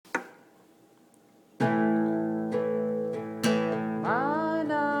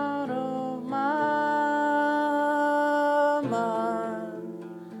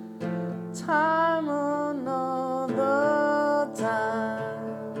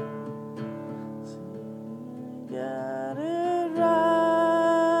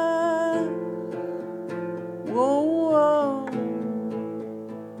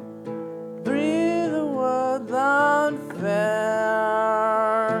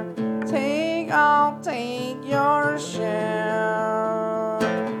take your share.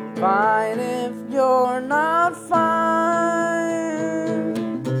 Fine if you're not fine.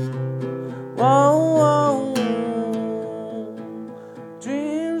 Whoa, whoa, whoa.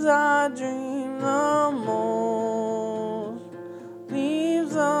 Dreams I dream the most.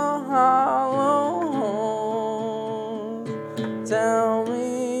 Leaves a hollow home. Tell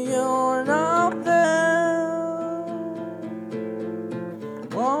me you're not there.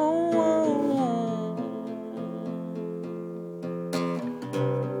 Whoa.